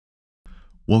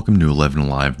Welcome to 11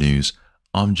 Alive News.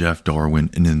 I'm Jeff Darwin,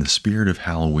 and in the spirit of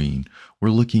Halloween, we're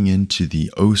looking into the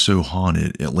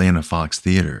oh-so-haunted Atlanta Fox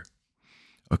Theater,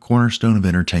 a cornerstone of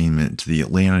entertainment to the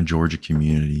Atlanta, Georgia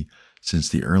community since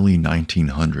the early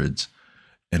 1900s,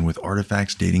 and with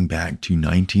artifacts dating back to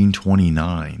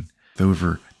 1929. With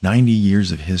over 90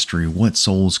 years of history, what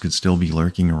souls could still be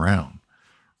lurking around?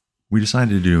 We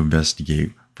decided to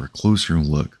investigate for a closer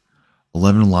look.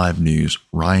 11 Alive News,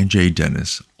 Ryan J.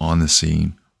 Dennis on the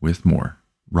scene with more.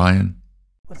 Ryan.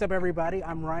 What's up, everybody?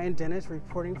 I'm Ryan Dennis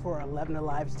reporting for 11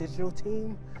 Alive's digital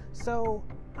team. So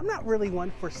I'm not really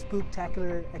one for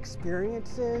spooktacular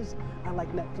experiences. I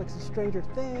like Netflix's Stranger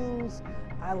Things.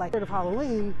 I like of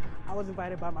Halloween. I was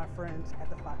invited by my friends at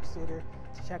the Fox Theater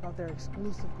to check out their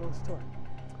exclusive ghost tour.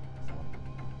 So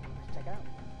let's check it out.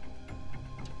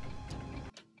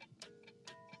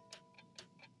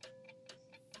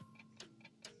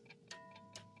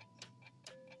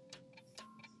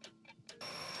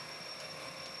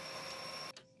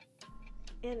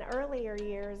 In earlier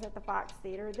years at the Fox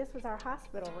Theater, this was our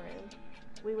hospital room.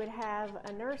 We would have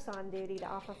a nurse on duty to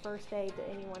offer first aid to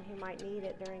anyone who might need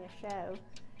it during a show.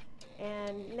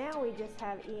 And now we just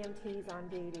have EMTs on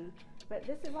duty. But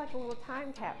this is like a little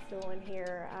time capsule in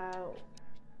here.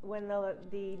 When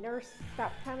the nurse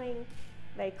stopped coming,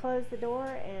 they closed the door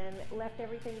and left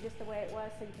everything just the way it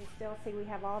was, so you can still see we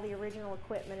have all the original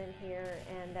equipment in here.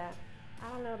 And I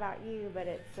don't know about you, but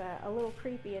it's a little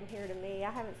creepy in here to me.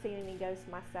 I haven't seen any ghosts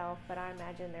myself, but I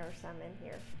imagine there are some in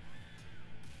here.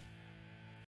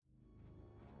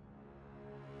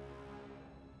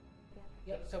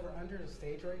 Yep, so we're under the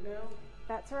stage right now?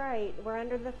 That's right. We're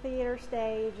under the theater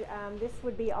stage. This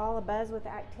would be all abuzz with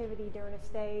activity during a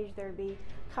stage. There'd be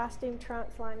costume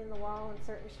trunks lining the wall in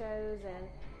certain shows,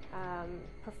 and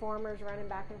performers running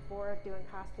back and forth doing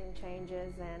costume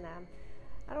changes. And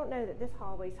I don't know that this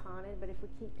hallway's haunted, but if we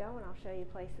keep going, I'll show you a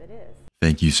place that is.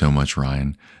 Thank you so much,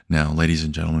 Ryan. Now, ladies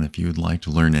and gentlemen, if you would like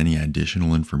to learn any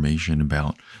additional information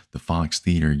about the Fox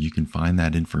Theater, you can find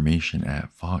that information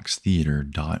at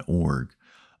foxtheater.org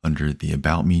under the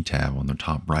About Me tab on the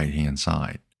top right-hand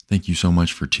side. Thank you so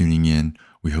much for tuning in.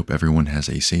 We hope everyone has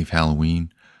a safe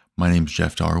Halloween. My name is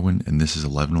Jeff Darwin, and this is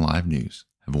 11 Alive News.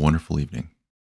 Have a wonderful evening.